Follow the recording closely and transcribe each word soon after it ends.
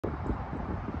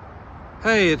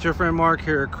Hey, it's your friend Mark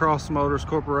here at Cross Motors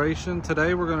Corporation.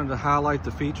 Today we're going to highlight the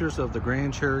features of the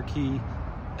Grand Cherokee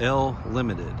L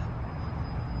Limited.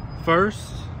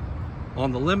 First,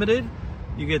 on the Limited,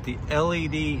 you get the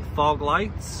LED fog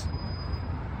lights,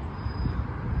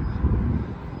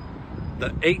 the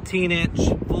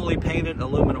 18-inch fully painted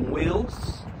aluminum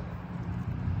wheels,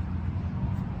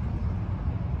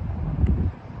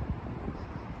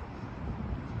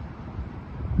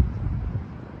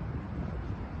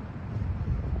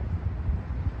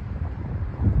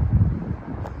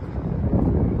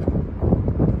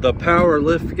 the power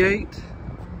lift gate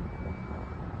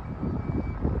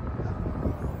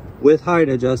with height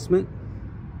adjustment.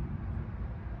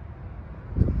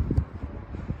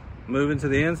 Moving to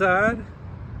the inside,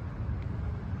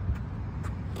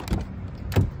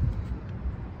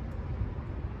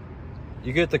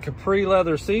 you get the Capri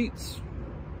leather seats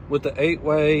with the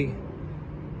 8-way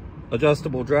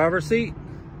adjustable driver seat,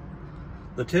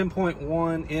 the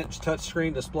 10.1-inch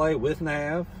touchscreen display with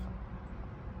nav,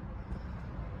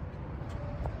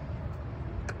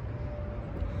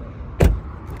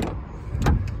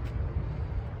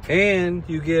 and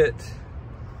you get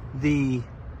the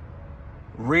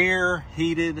rear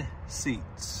heated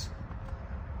seats.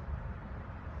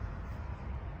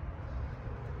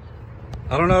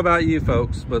 I don't know about you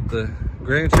folks, but the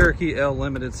Grand Cherokee L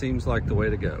Limited seems like the way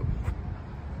to go.